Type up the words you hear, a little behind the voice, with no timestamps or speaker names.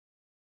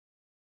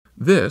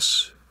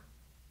This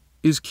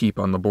is Keep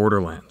on the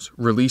Borderlands.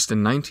 Released in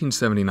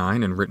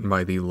 1979 and written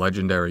by the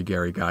legendary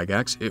Gary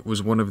Gygax, it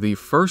was one of the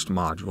first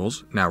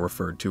modules, now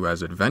referred to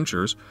as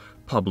adventures,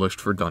 published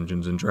for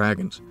Dungeons &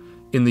 Dragons.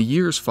 In the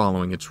years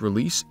following its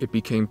release, it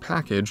became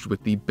packaged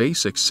with the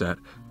basic set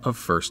of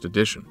First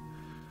Edition.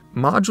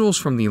 Modules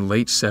from the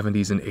late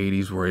 70s and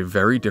 80s were a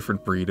very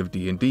different breed of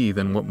D&D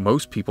than what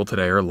most people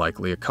today are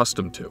likely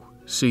accustomed to.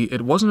 See,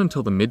 it wasn't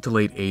until the mid to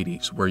late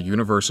 80s, where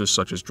universes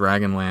such as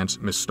Dragonlance,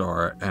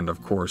 Mystara, and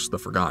of course the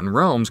Forgotten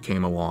Realms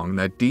came along,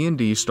 that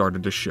D&D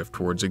started to shift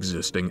towards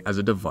existing as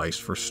a device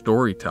for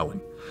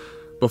storytelling.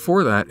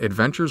 Before that,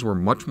 adventures were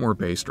much more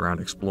based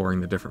around exploring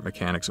the different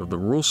mechanics of the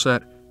rule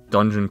set,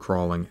 dungeon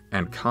crawling,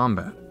 and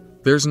combat.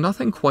 There's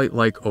nothing quite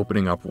like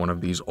opening up one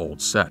of these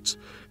old sets.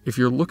 If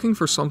you're looking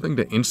for something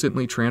to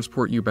instantly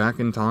transport you back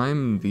in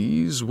time,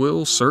 these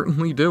will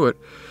certainly do it.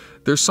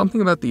 There's something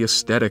about the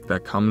aesthetic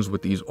that comes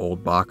with these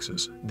old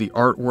boxes. The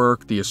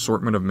artwork, the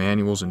assortment of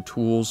manuals and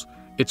tools,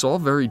 it's all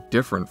very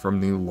different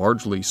from the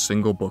largely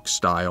single-book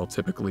style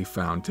typically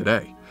found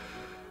today.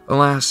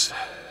 Alas,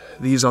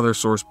 these other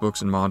source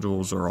books and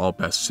modules are all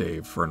best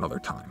saved for another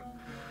time.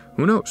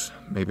 Who knows,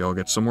 maybe I'll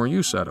get some more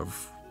use out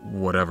of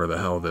whatever the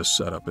hell this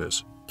setup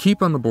is.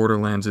 Keep on the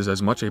Borderlands is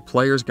as much a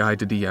player's guide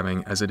to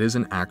DMing as it is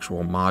an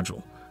actual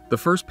module. The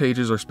first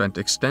pages are spent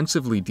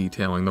extensively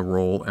detailing the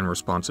role and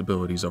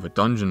responsibilities of a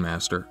dungeon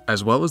master,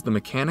 as well as the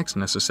mechanics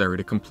necessary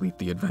to complete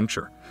the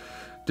adventure.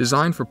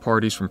 Designed for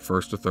parties from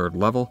 1st to 3rd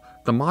level,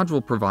 the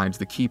module provides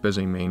the keep as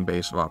a main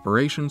base of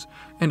operations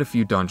and a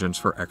few dungeons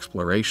for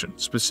exploration,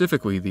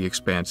 specifically the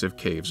expansive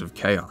Caves of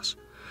Chaos.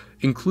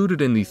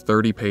 Included in the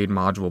 30-page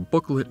module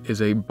booklet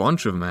is a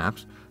bunch of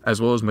maps,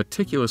 as well as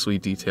meticulously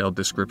detailed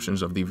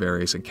descriptions of the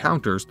various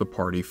encounters the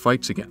party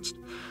fights against.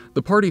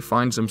 The party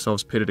finds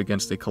themselves pitted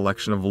against a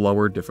collection of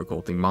lower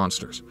difficulty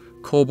monsters: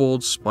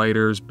 kobolds,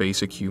 spiders,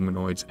 basic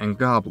humanoids, and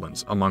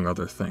goblins, among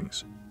other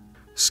things.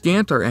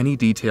 Scant are any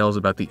details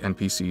about the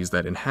NPCs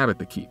that inhabit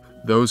the keep.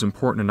 Those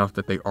important enough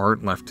that they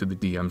aren't left to the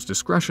DM's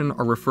discretion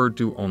are referred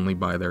to only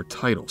by their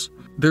titles.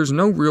 There's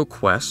no real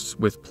quests,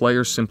 with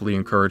players simply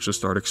encouraged to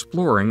start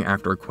exploring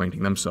after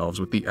acquainting themselves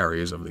with the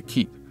areas of the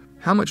keep.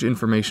 How much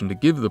information to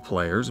give the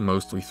players,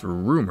 mostly through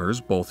rumors,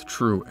 both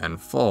true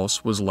and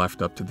false, was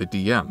left up to the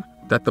DM.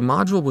 That the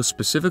module was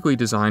specifically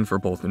designed for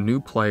both new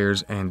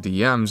players and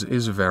DMs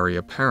is very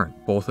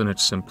apparent, both in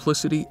its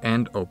simplicity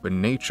and open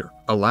nature,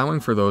 allowing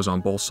for those on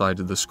both sides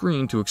of the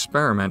screen to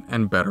experiment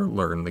and better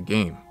learn the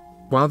game.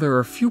 While there are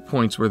a few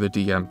points where the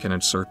DM can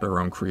insert their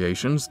own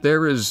creations,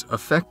 there is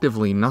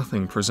effectively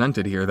nothing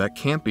presented here that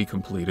can't be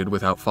completed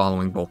without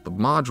following both the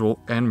module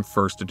and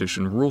First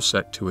Edition rule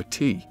set to a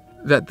T.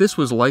 That this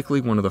was likely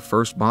one of the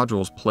first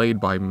modules played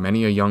by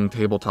many a young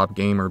tabletop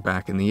gamer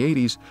back in the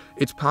 80s,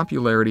 its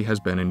popularity has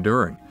been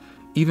enduring.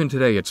 Even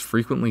today, it's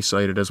frequently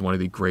cited as one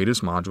of the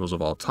greatest modules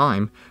of all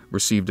time,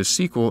 received a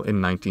sequel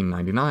in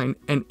 1999,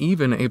 and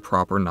even a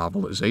proper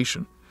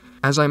novelization.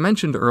 As I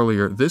mentioned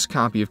earlier, this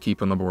copy of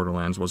Keep on the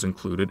Borderlands was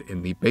included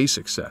in the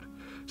basic set.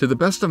 To the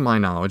best of my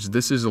knowledge,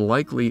 this is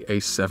likely a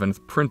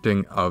 7th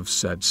printing of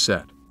said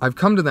set. I've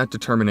come to that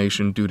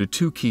determination due to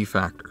two key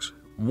factors.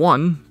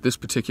 One, this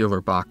particular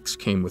box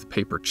came with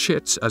paper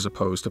chits as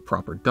opposed to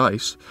proper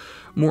dice.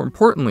 More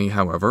importantly,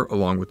 however,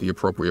 along with the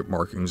appropriate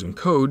markings and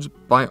codes,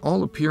 by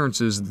all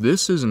appearances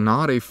this is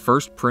not a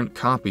first print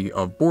copy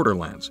of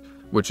Borderlands,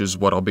 which is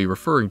what I'll be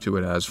referring to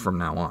it as from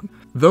now on.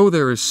 Though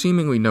there is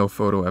seemingly no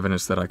photo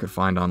evidence that I could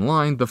find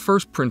online, the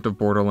first print of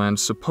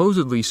Borderlands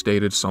supposedly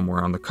stated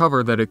somewhere on the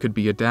cover that it could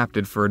be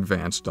adapted for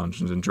advanced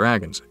Dungeons &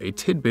 Dragons, a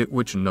tidbit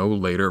which no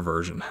later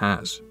version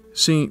has.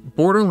 See,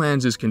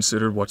 Borderlands is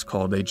considered what's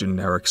called a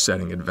generic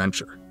setting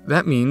adventure.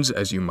 That means,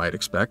 as you might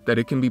expect, that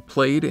it can be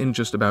played in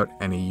just about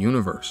any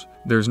universe.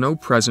 There's no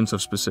presence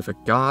of specific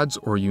gods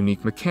or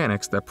unique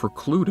mechanics that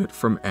preclude it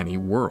from any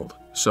world.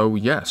 So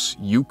yes,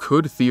 you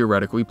could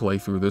theoretically play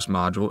through this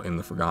module in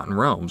the Forgotten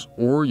Realms,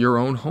 or your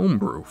own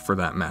homebrew for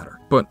that matter.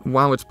 But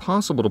while it's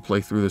possible to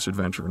play through this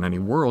adventure in any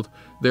world,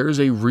 there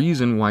is a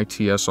reason why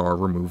TSR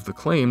removed the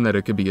claim that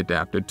it could be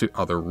adapted to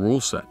other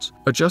rule sets.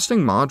 Adjusting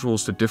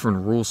modules to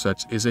different rule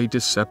sets is a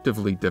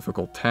deceptively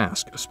difficult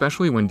task,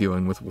 especially when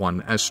dealing with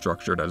one as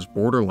structured as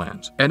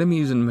Borderlands.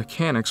 Enemies and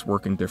mechanics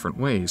work in different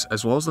ways,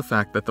 as well as the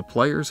fact that the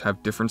players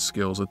have different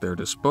skills at their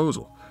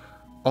disposal.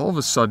 All of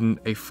a sudden,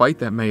 a fight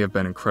that may have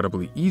been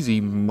incredibly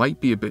easy might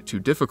be a bit too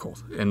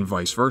difficult, and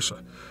vice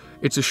versa.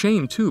 It's a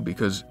shame too,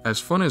 because as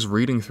fun as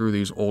reading through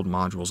these old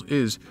modules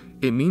is,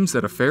 it means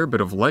that a fair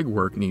bit of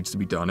legwork needs to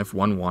be done if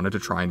one wanted to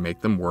try and make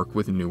them work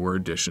with newer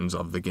editions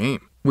of the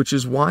game. Which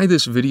is why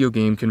this video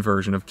game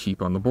conversion of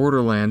Keep on the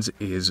Borderlands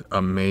is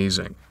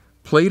amazing.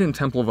 Played in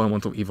Temple of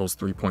Elemental Evil's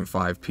 3.5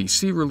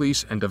 PC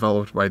release and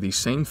developed by the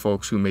same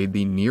folks who made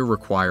the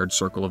near-required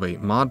Circle of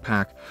 8 mod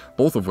pack,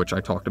 both of which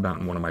I talked about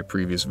in one of my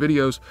previous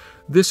videos,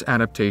 this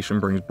adaptation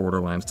brings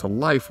Borderlands to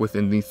life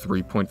within the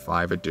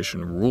 3.5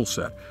 edition rule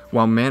set,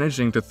 while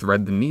managing to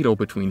thread the needle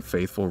between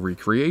faithful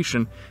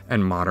recreation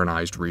and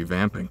modernized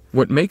revamping.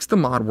 What makes the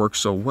mod work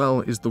so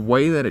well is the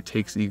way that it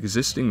takes the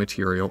existing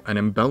material and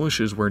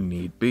embellishes where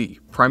need be,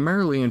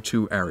 primarily in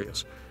two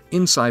areas: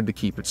 inside the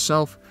keep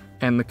itself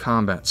and the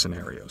combat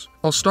scenarios.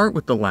 I'll start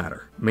with the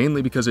latter,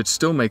 mainly because it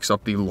still makes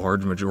up the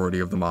large majority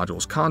of the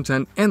module's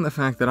content, and the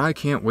fact that I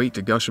can't wait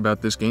to gush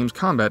about this game's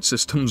combat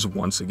systems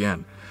once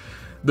again.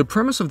 The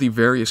premise of the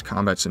various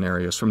combat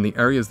scenarios from the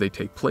areas they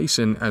take place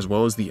in, as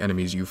well as the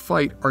enemies you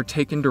fight, are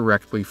taken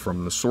directly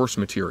from the source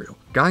material.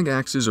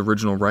 Gygax's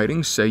original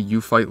writings say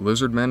you fight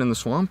lizard men in the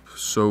swamp,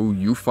 so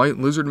you fight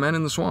lizard men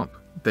in the swamp.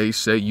 They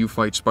say you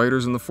fight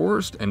spiders in the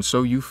forest, and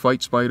so you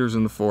fight spiders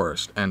in the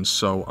forest, and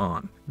so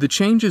on. The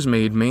changes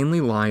made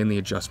mainly lie in the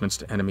adjustments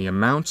to enemy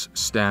amounts,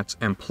 stats,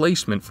 and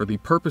placement for the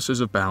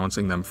purposes of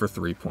balancing them for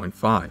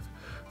 3.5.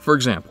 For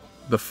example,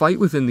 the fight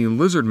within the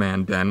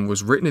Lizardman Den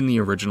was written in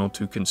the original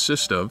to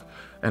consist of,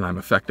 and I'm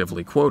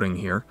effectively quoting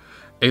here,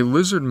 a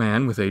lizard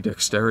man with a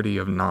dexterity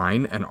of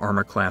 9, an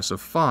armor class of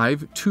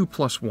 5,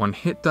 2+1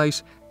 hit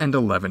dice, and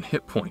 11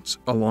 hit points,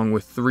 along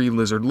with 3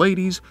 lizard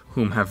ladies,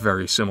 whom have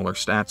very similar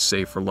stats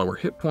save for lower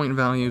hit point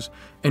values,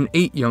 and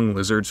 8 young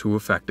lizards who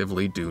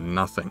effectively do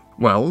nothing.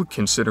 Well,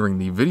 considering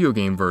the video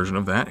game version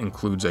of that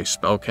includes a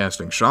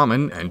spellcasting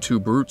shaman and 2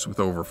 brutes with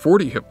over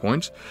 40 hit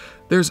points,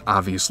 there's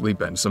obviously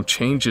been some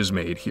changes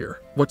made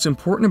here. What's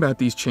important about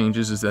these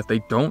changes is that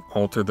they don't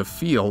alter the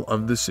feel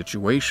of the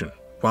situation.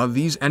 While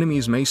these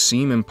enemies may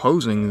seem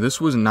imposing,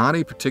 this was not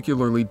a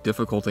particularly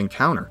difficult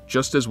encounter,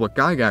 just as what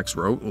Gygax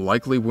wrote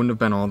likely wouldn't have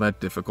been all that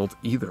difficult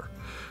either.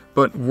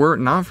 But were it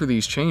not for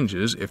these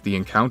changes, if the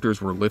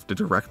encounters were lifted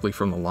directly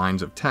from the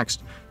lines of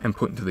text and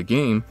put into the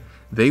game,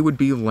 they would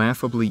be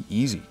laughably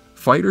easy.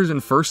 Fighters in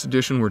 1st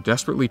edition were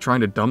desperately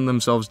trying to dumb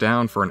themselves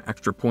down for an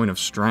extra point of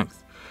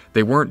strength.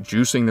 They weren't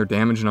juicing their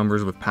damage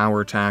numbers with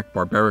power attack,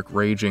 barbaric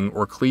raging,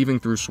 or cleaving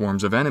through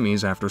swarms of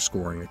enemies after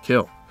scoring a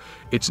kill.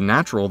 It's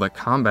natural that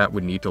combat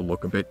would need to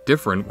look a bit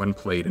different when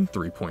played in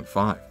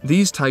 3.5.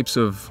 These types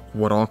of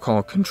what I'll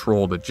call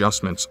controlled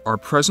adjustments are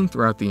present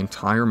throughout the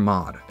entire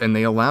mod, and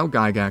they allow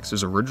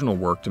Gygax's original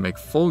work to make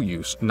full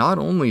use not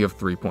only of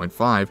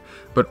 3.5,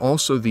 but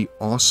also the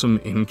awesome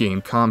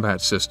in-game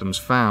combat systems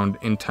found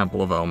in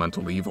Temple of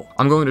Elemental Evil.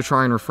 I'm going to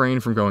try and refrain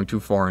from going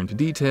too far into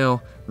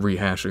detail,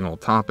 rehashing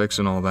old topics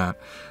and all that,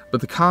 but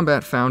the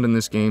combat found in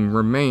this game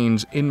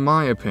remains, in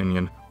my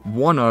opinion,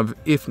 one of,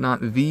 if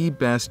not the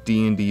best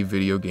D&D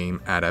video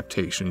game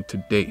adaptation to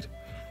date.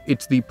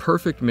 It's the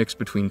perfect mix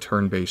between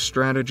turn-based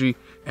strategy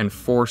and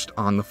forced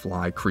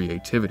on-the-fly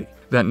creativity.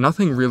 That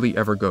nothing really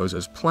ever goes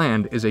as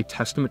planned is a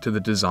testament to the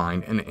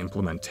design and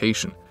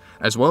implementation,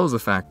 as well as the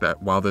fact that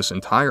while this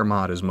entire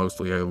mod is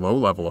mostly a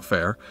low-level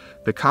affair,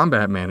 the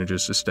combat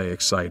manages to stay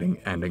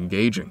exciting and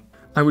engaging.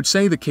 I would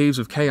say the Caves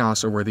of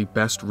Chaos are where the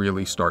best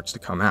really starts to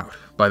come out.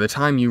 By the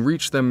time you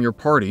reach them, your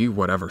party,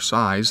 whatever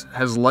size,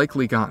 has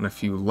likely gotten a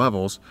few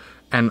levels,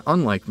 and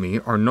unlike me,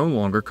 are no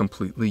longer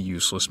completely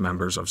useless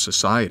members of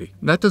society.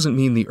 That doesn't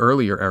mean the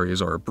earlier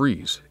areas are a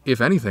breeze. If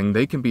anything,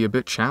 they can be a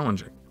bit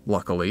challenging.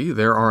 Luckily,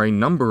 there are a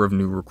number of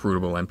new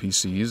recruitable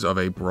NPCs of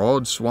a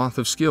broad swath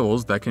of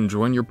skills that can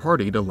join your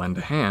party to lend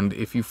a hand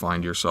if you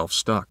find yourself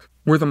stuck.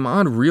 Where the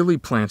mod really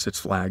plants its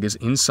flag is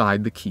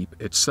inside the keep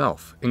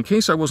itself. In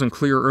case I wasn't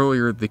clear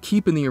earlier, the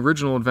keep in the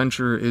original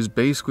adventure is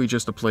basically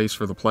just a place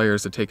for the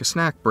players to take a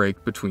snack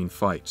break between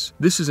fights.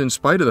 This is in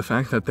spite of the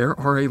fact that there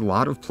are a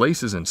lot of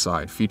places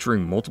inside,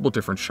 featuring multiple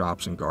different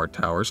shops and guard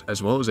towers,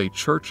 as well as a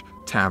church,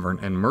 tavern,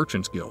 and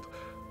merchants guild.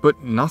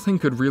 But nothing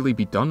could really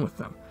be done with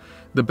them.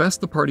 The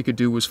best the party could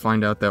do was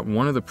find out that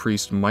one of the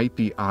priests might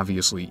be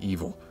obviously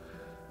evil,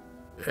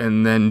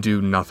 and then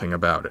do nothing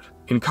about it.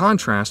 In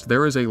contrast,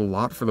 there is a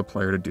lot for the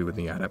player to do in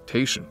the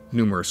adaptation.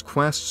 Numerous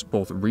quests,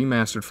 both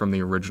remastered from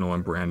the original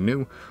and brand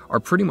new, are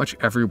pretty much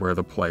everywhere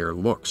the player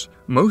looks.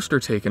 Most are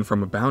taken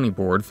from a bounty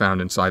board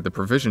found inside the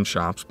provision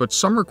shops, but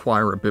some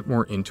require a bit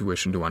more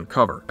intuition to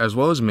uncover, as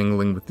well as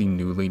mingling with the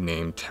newly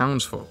named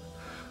townsfolk.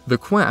 The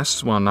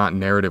quests, while not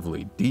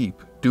narratively deep,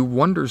 do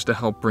wonders to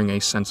help bring a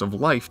sense of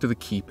life to the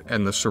keep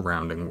and the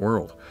surrounding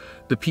world.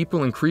 The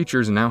people and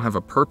creatures now have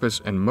a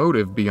purpose and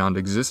motive beyond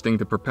existing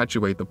to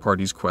perpetuate the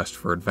party's quest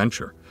for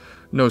adventure.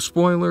 No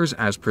spoilers,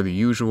 as per the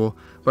usual,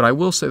 but I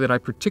will say that I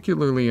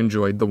particularly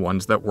enjoyed the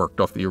ones that worked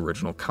off the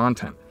original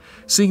content.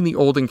 Seeing the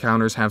old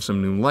encounters have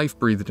some new life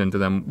breathed into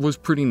them was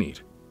pretty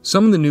neat.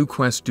 Some of the new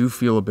quests do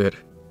feel a bit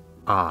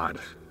odd.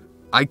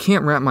 I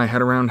can't wrap my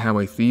head around how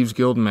a thieves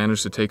guild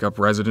managed to take up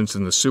residence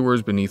in the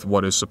sewers beneath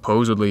what is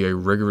supposedly a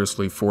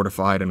rigorously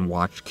fortified and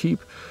watched keep,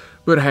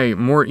 but hey,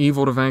 more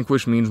evil to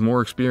vanquish means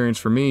more experience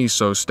for me,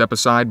 so step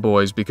aside,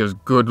 boys, because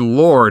good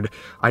lord,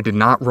 I did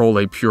not roll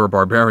a pure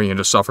barbarian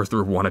to suffer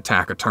through one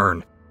attack a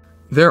turn.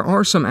 There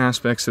are some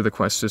aspects to the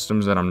quest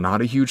systems that I'm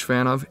not a huge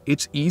fan of.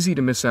 It's easy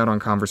to miss out on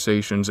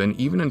conversations and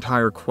even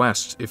entire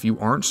quests if you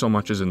aren't so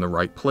much as in the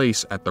right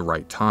place at the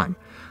right time.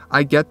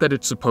 I get that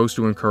it's supposed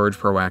to encourage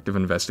proactive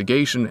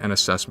investigation and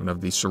assessment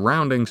of the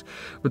surroundings,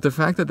 but the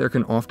fact that there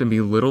can often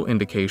be little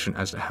indication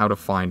as to how to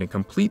find and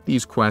complete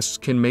these quests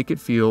can make it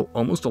feel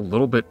almost a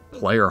little bit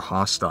player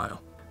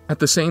hostile. At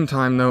the same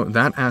time though,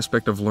 that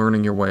aspect of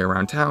learning your way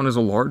around town is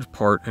a large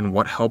part in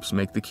what helps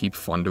make the keep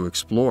fun to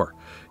explore.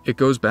 It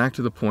goes back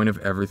to the point of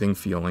everything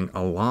feeling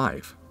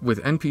alive,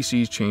 with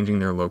NPCs changing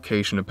their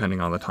location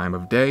depending on the time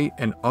of day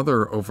and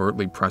other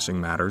overtly pressing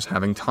matters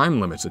having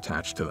time limits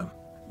attached to them.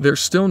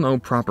 There's still no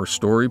proper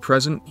story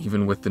present,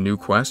 even with the new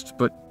quests,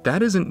 but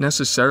that isn't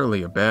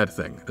necessarily a bad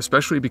thing,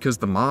 especially because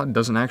the mod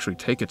doesn't actually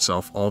take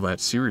itself all that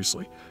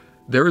seriously.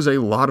 There is a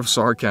lot of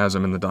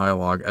sarcasm in the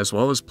dialogue, as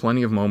well as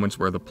plenty of moments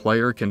where the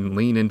player can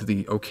lean into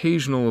the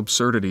occasional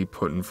absurdity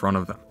put in front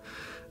of them.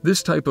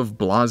 This type of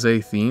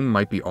blasé theme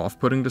might be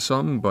off-putting to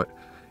some, but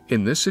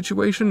in this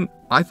situation,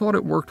 I thought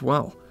it worked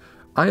well.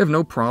 I have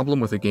no problem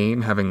with a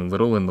game having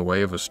little in the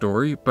way of a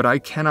story, but I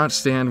cannot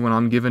stand when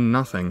I'm given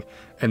nothing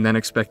and then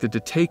expected to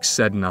take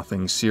said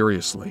nothing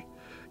seriously.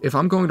 If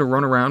I'm going to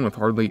run around with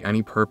hardly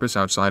any purpose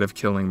outside of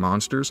killing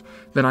monsters,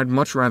 then I'd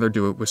much rather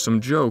do it with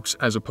some jokes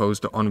as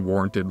opposed to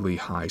unwarrantedly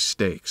high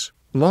stakes.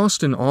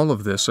 Lost in all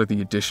of this are the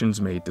additions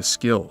made to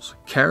skills.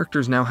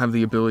 Characters now have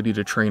the ability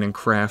to train in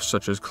crafts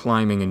such as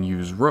climbing and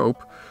use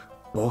rope.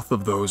 Both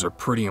of those are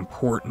pretty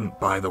important,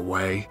 by the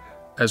way.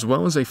 As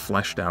well as a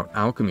fleshed out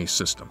alchemy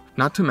system,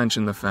 not to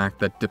mention the fact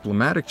that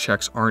diplomatic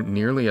checks aren't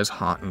nearly as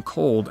hot and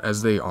cold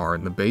as they are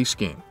in the base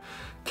game.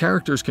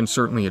 Characters can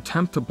certainly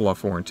attempt to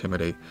bluff or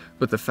intimidate,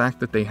 but the fact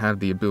that they have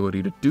the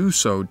ability to do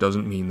so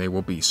doesn't mean they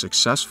will be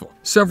successful.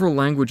 Several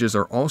languages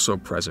are also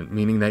present,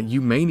 meaning that you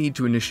may need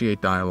to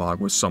initiate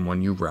dialogue with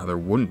someone you rather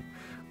wouldn't.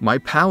 My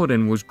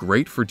paladin was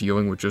great for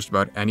dealing with just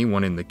about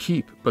anyone in the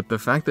keep, but the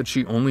fact that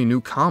she only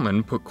knew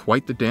common put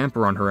quite the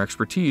damper on her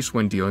expertise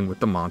when dealing with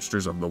the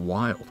monsters of the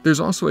wild. There's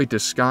also a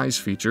disguise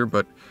feature,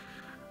 but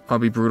I'll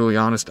be brutally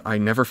honest, I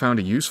never found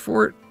a use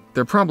for it.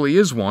 There probably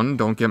is one,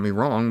 don't get me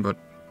wrong, but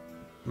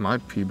my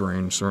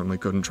pea-brain certainly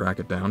couldn't track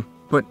it down.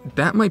 But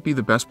that might be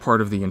the best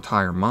part of the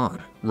entire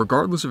mod.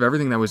 Regardless of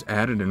everything that was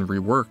added and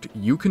reworked,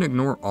 you can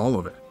ignore all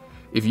of it.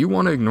 If you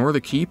want to ignore the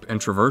keep and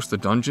traverse the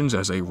dungeons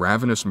as a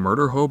ravenous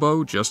murder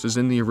hobo just as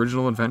in the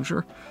original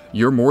adventure,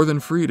 you're more than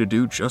free to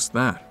do just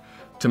that.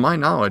 To my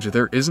knowledge,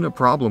 there isn't a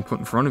problem put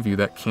in front of you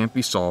that can't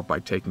be solved by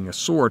taking a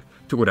sword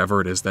to whatever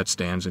it is that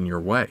stands in your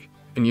way.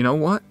 And you know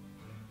what?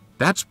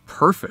 That's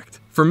perfect.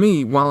 For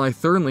me, while I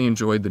thoroughly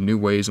enjoyed the new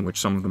ways in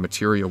which some of the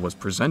material was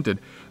presented,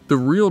 the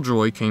real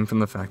joy came from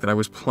the fact that I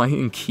was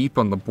playing Keep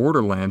on the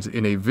Borderlands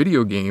in a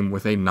video game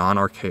with a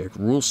non-archaic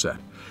rule set.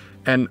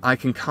 And I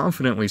can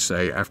confidently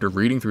say, after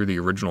reading through the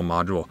original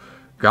module,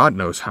 God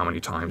knows how many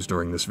times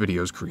during this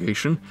video's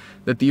creation,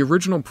 that the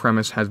original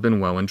premise has been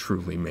well and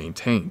truly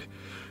maintained.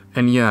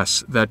 And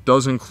yes, that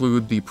does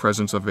include the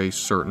presence of a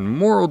certain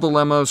moral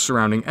dilemma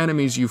surrounding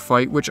enemies you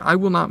fight, which I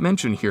will not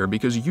mention here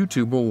because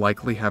YouTube will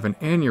likely have an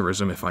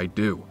aneurysm if I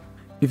do.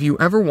 If you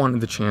ever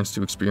wanted the chance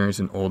to experience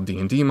an old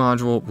D&D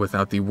module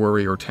without the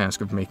worry or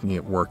task of making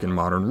it work in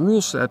modern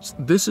rule sets,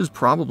 this is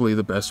probably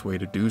the best way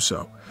to do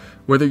so.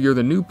 Whether you're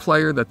the new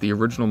player that the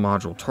original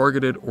module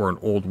targeted or an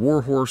old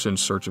warhorse in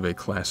search of a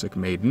classic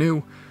made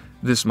new,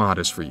 this mod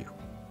is for you.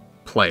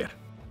 Play it.